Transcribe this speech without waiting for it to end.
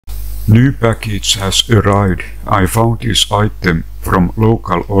New package has arrived. I found this item from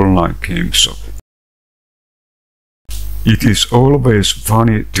local online game shop. It is always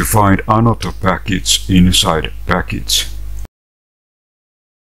funny to find another package inside package.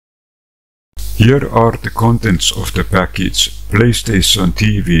 Here are the contents of the package: PlayStation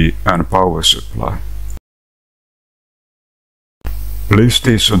TV and power supply.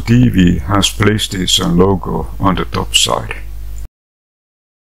 PlayStation TV has PlayStation logo on the top side.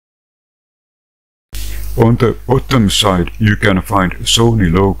 On the bottom side you can find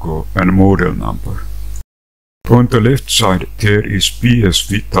Sony logo and model number. On the left side there is PS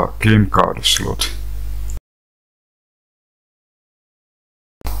Vita game card slot.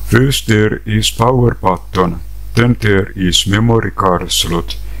 First there is power button, then there is memory card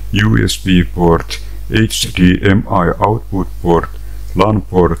slot, USB port, HDMI output port, LAN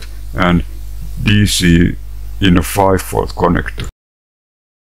port and DC in a 5V connector.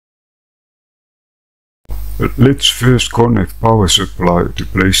 Let's first connect power supply to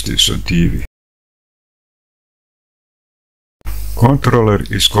PlayStation TV. Controller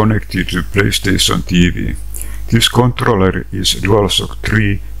is connected to PlayStation TV. This controller is DualShock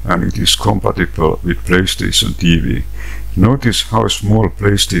 3 and it is compatible with PlayStation TV. Notice how small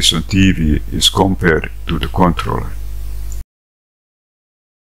PlayStation TV is compared to the controller.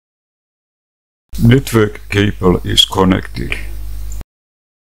 Network cable is connected.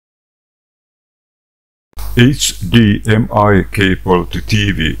 HDMI cable to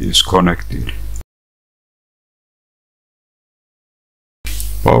TV is connected.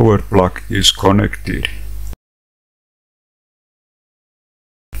 Power plug is connected.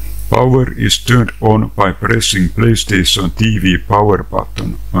 Power is turned on by pressing PlayStation TV power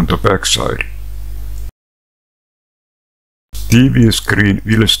button on the backside. TV screen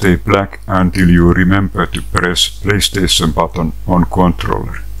will stay black until you remember to press PlayStation button on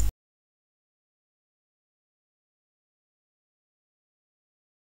controller.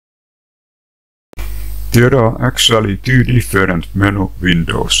 There are actually two different menu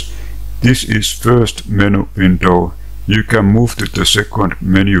windows. This is first menu window. You can move to the second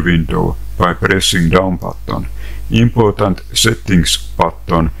menu window by pressing down button. Important settings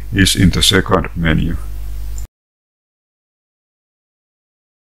button is in the second menu.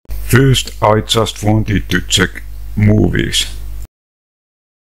 First I just wanted to check movies.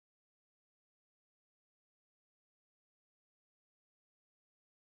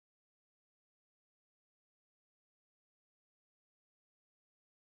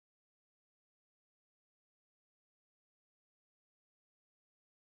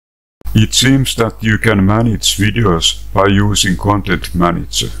 It seems that you can manage videos by using Content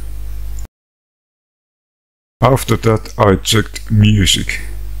Manager. After that I checked music.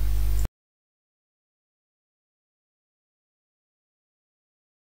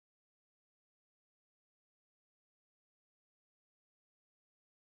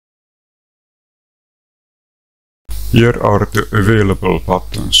 Here are the available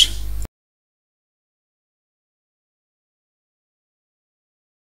buttons.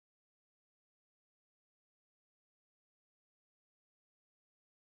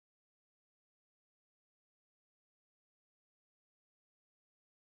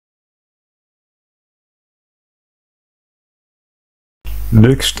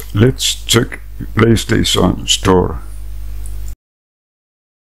 Next, let's check PlayStation Store.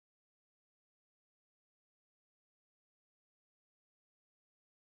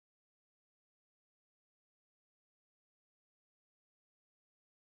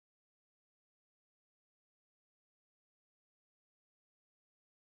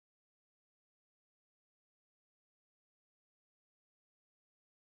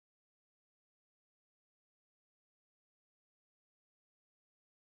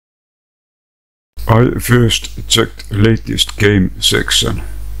 I first checked latest game section.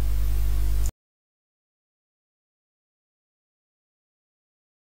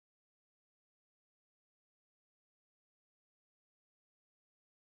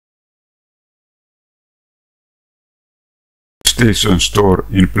 PlayStation Store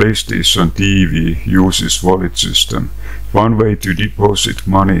in PlayStation TV uses wallet system. One way to deposit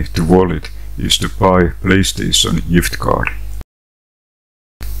money to wallet is to buy PlayStation gift card.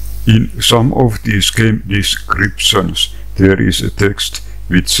 In some of these game descriptions there is a text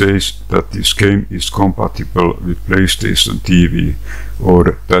which says that this game is compatible with PlayStation TV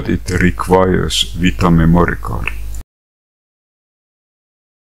or that it requires Vita memory card.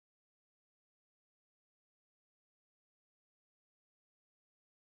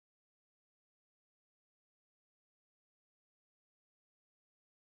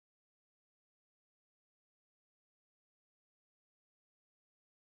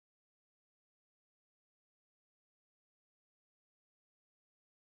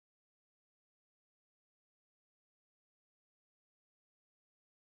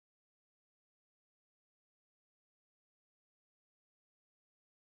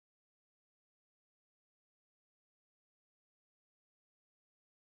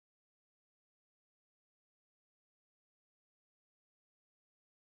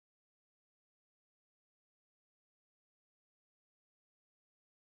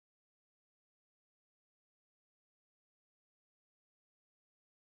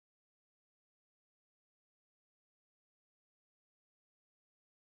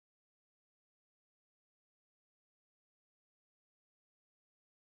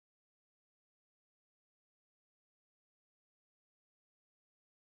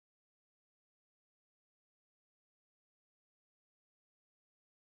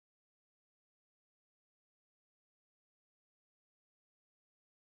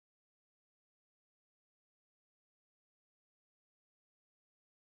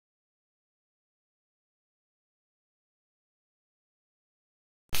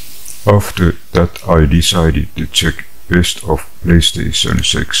 After that I decided to check Best of PlayStation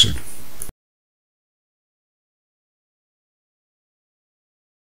section.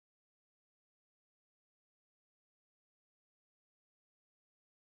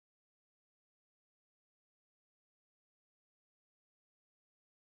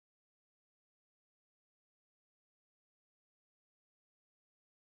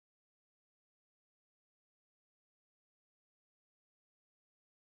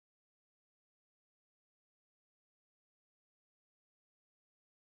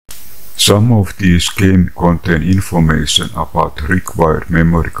 Some of these games contain information about required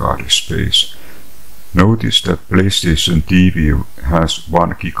memory card space. Notice that PlayStation TV has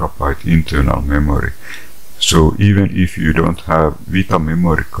 1 GB internal memory, so even if you don't have Vita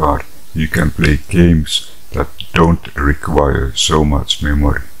memory card, you can play games that don't require so much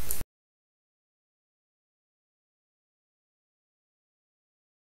memory.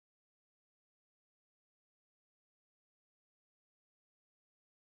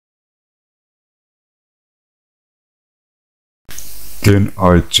 Then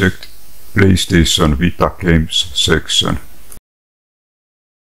I checked PlayStation Vita games section.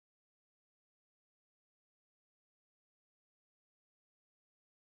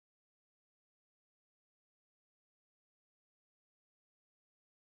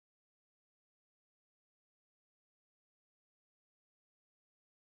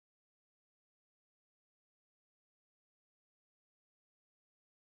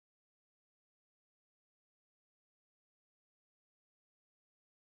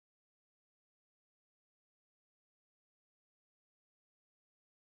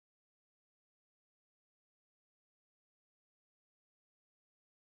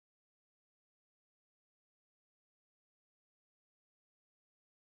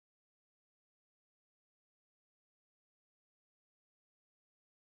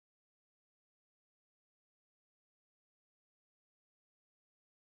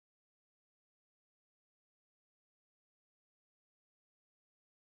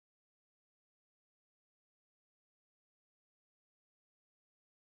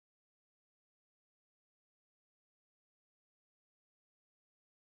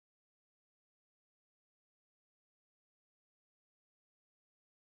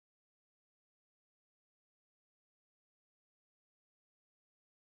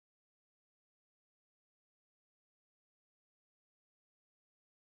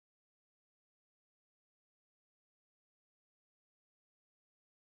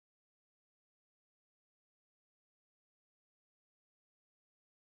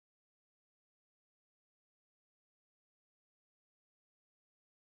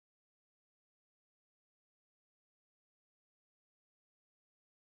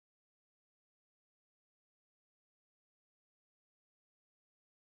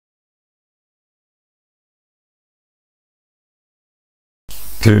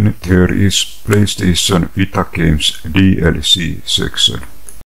 Then there is PlayStation Vita games DLC section.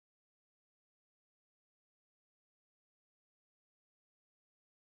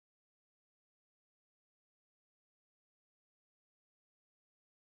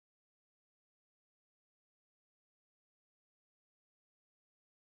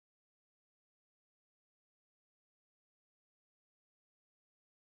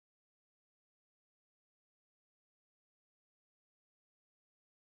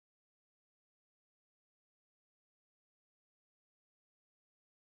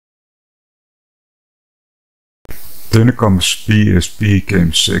 Then comes PSP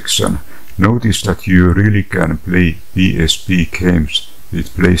games section. Notice that you really can play PSP games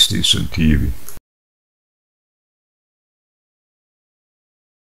with PlayStation TV.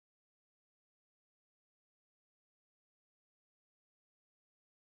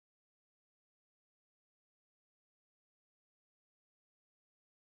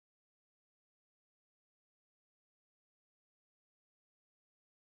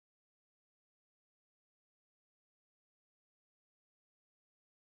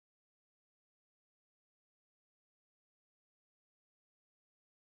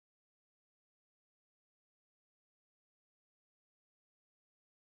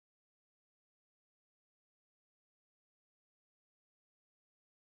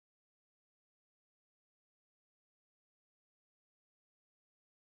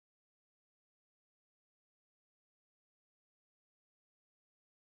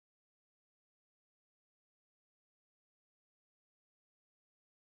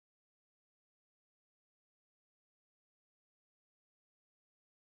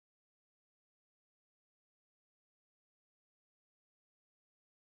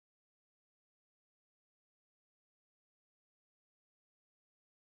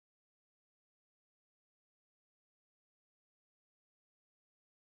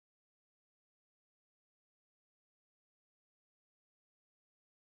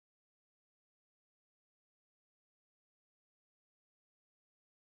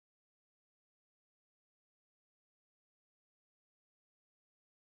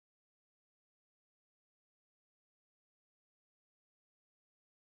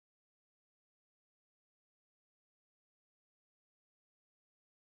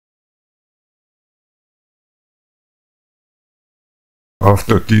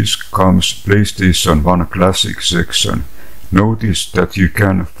 After this comes PlayStation 1 Classic section. Notice that you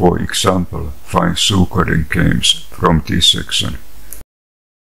can, for example, find Suikoden games from this section.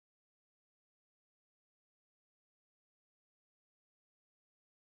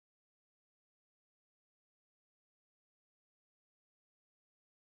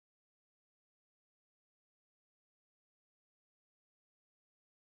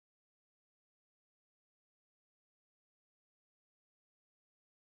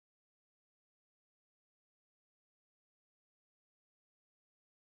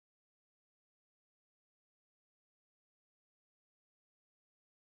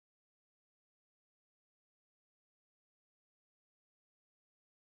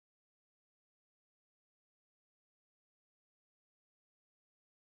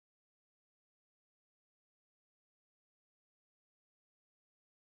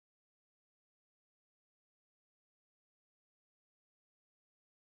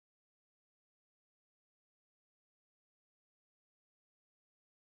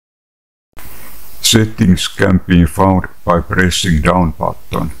 Settings can be found by pressing down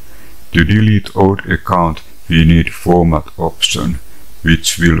button. To delete old account we need format option,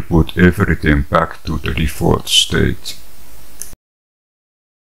 which will put everything back to the default state.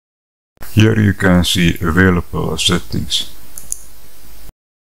 Here you can see available settings.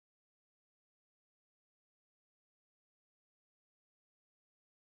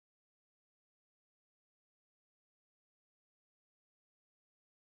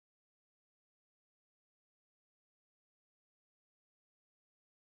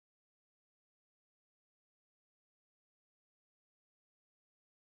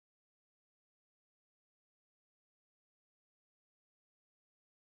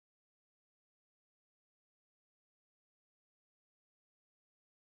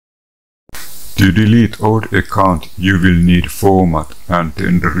 To delete old account you will need format and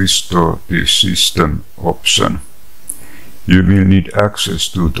then restore the system option. You will need access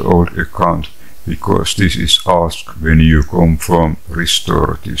to the old account because this is asked when you confirm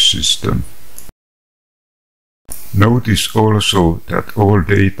restore the system. Notice also that all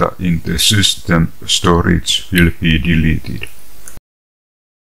data in the system storage will be deleted.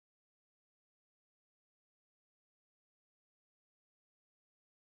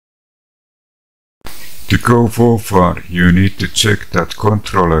 To go forward, you need to check that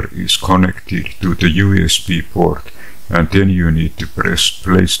controller is connected to the USB port, and then you need to press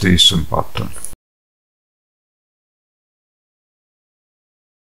PlayStation button.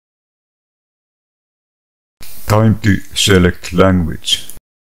 Time to select language.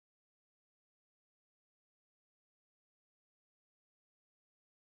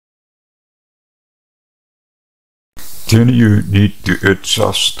 Then you need to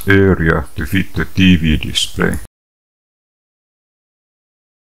adjust area to fit the TV display.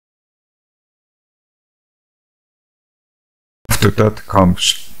 After that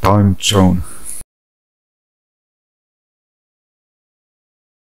comes time zone.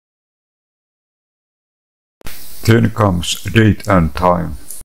 Then comes date and time.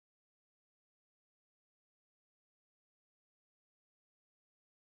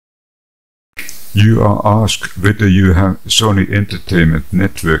 You are asked whether you have Sony Entertainment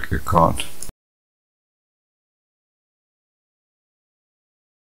Network account.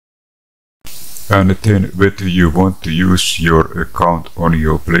 And then whether you want to use your account on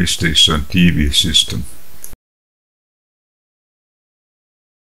your PlayStation TV system.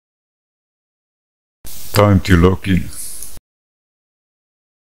 Time to log in.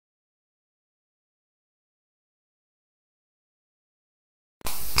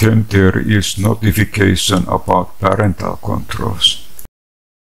 Then there is notification about parental controls.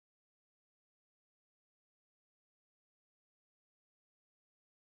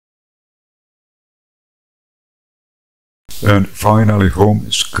 And finally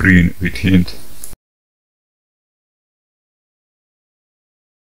home screen with hint.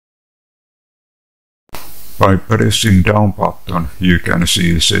 By pressing down button you can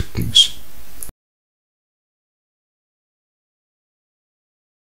see settings.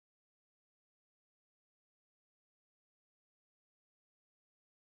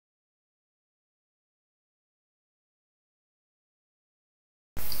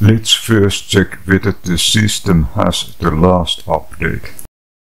 Let's first check whether the system has the last update.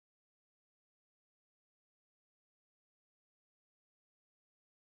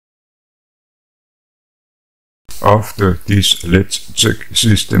 After this, let's check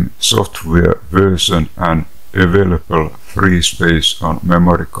system software version and available free space on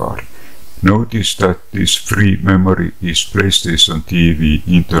memory card. Notice that this free memory is PlayStation TV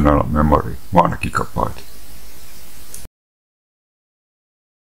internal memory 1 GB.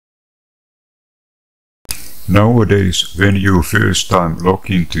 Nowadays, when you first time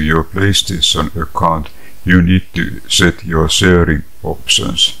log into your PlayStation account, you need to set your sharing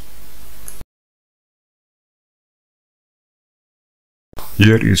options.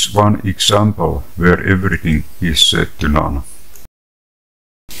 Here is one example where everything is set to none.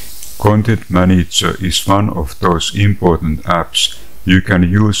 Content Manager is one of those important apps. You can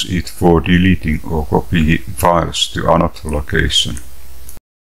use it for deleting or copying files to another location.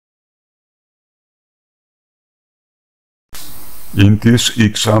 In this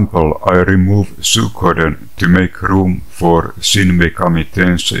example, I remove Suikoden to make room for Shin Megami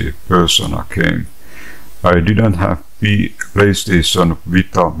Tensei Persona game. I didn't have PlayStation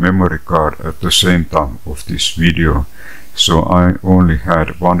Vita memory card at the same time of this video, so I only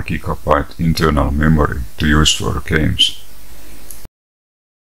had 1 GB internal memory to use for games.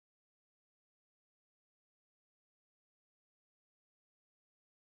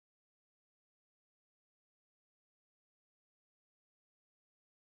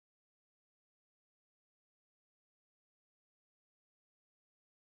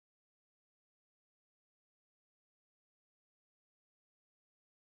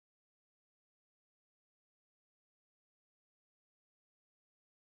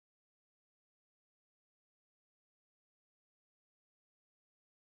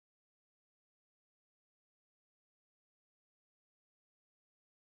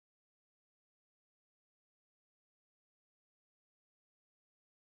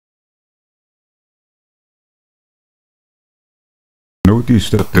 Notice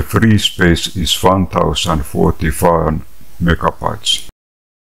that the free space is 1045 megabytes.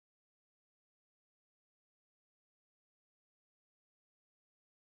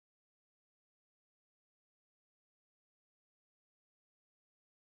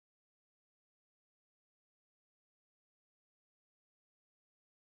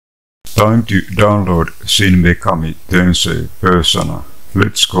 Time to download Shin Megami Tensei Persona.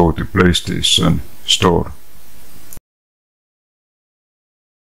 Let's go to PlayStation Store.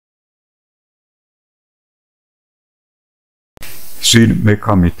 Shin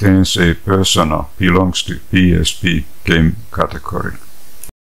Megami Tensei Persona belongs to PSP game category.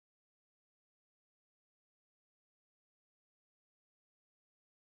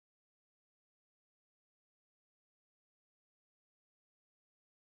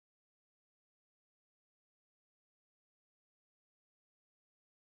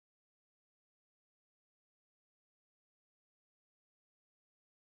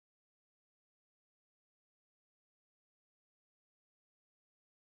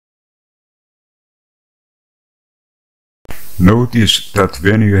 Notice that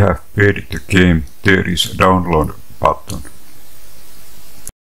when you have paired the game, there is a download button.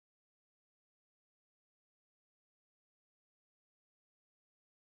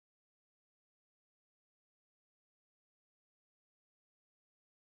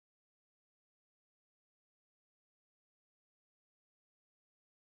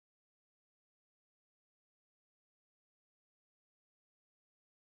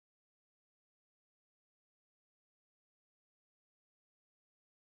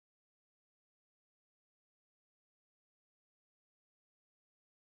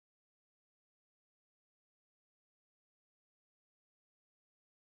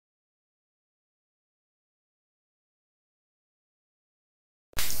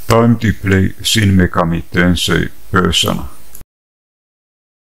 Time to play Shin Megami Tensei Persona.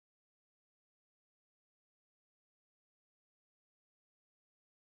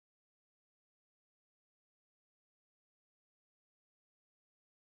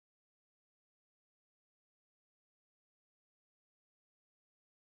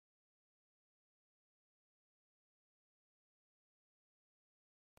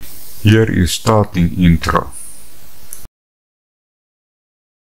 Here is starting intro.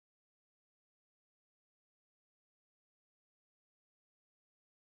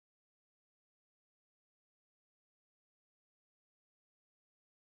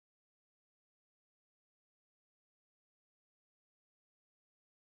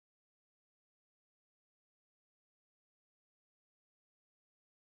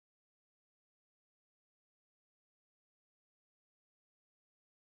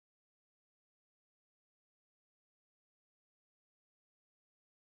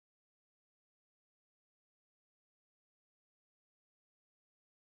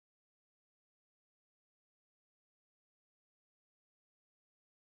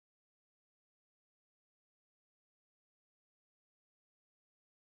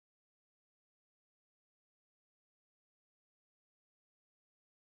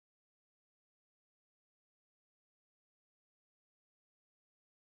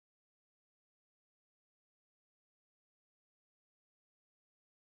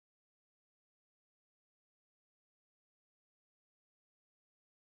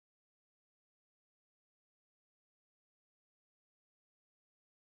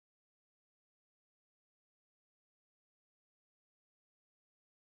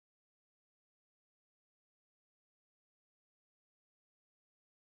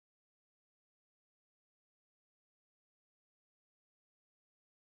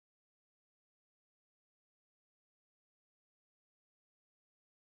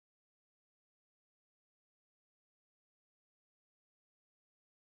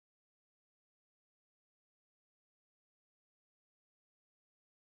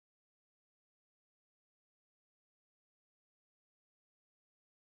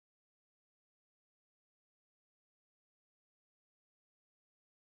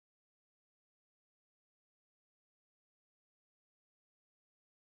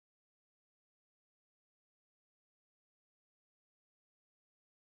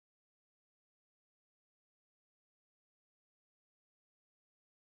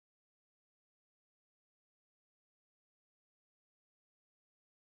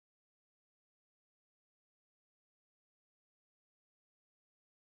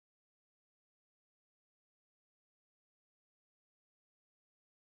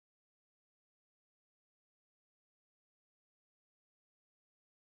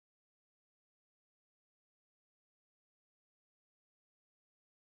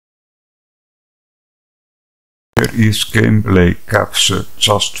 There is gameplay capture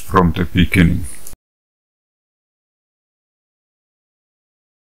just from the beginning.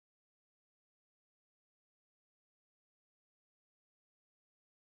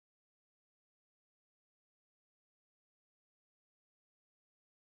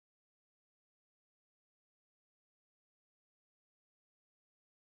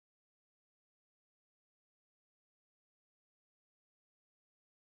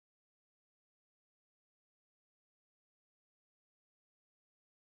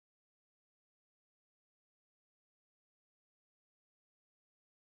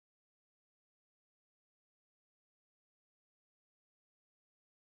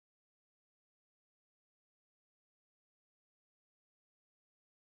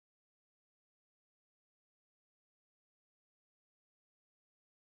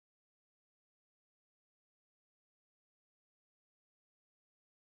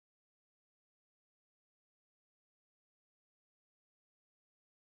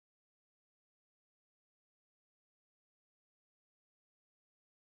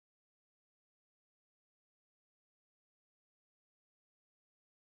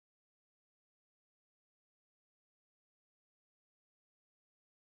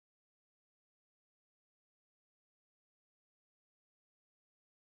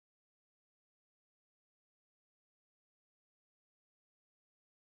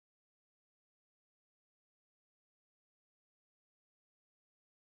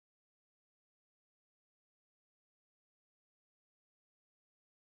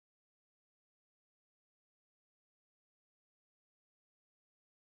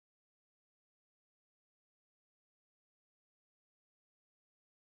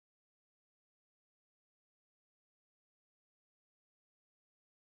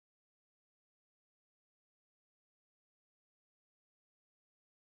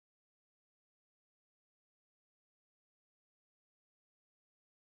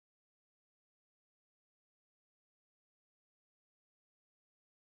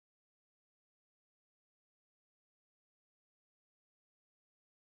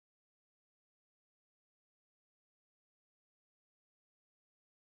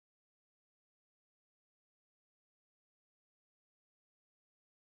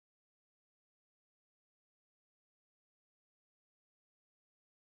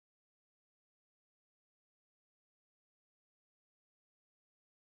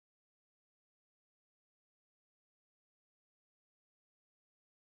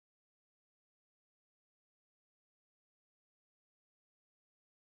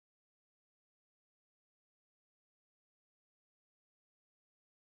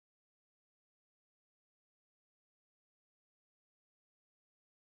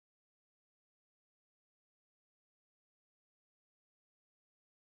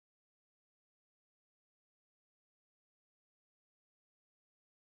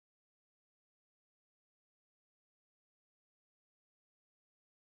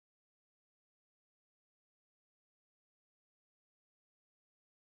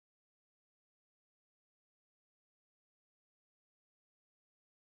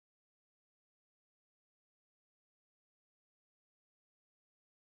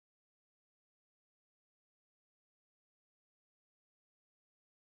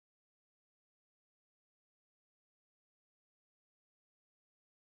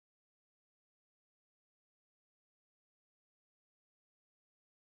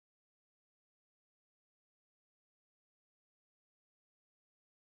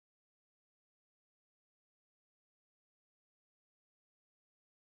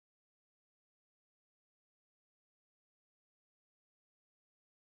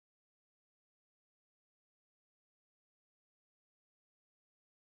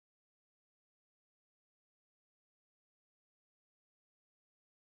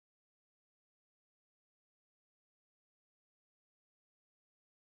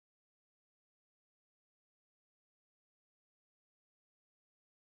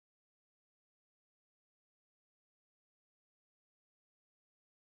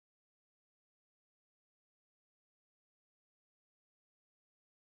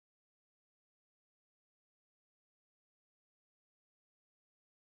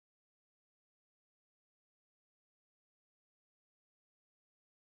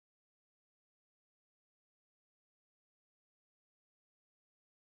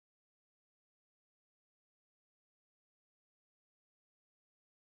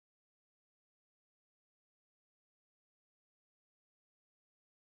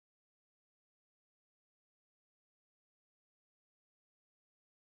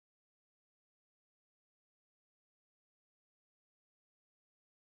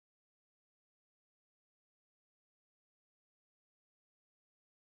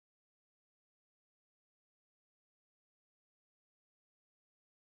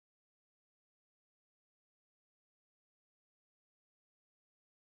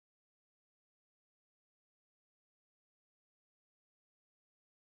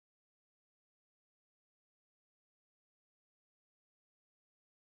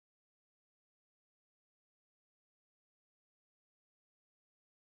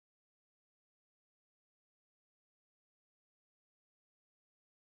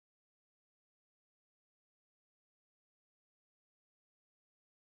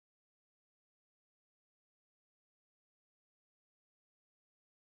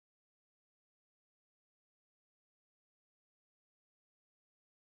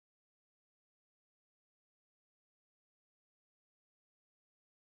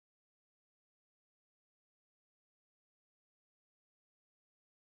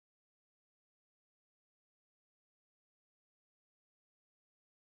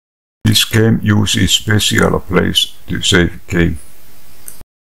 This game uses special place to save game.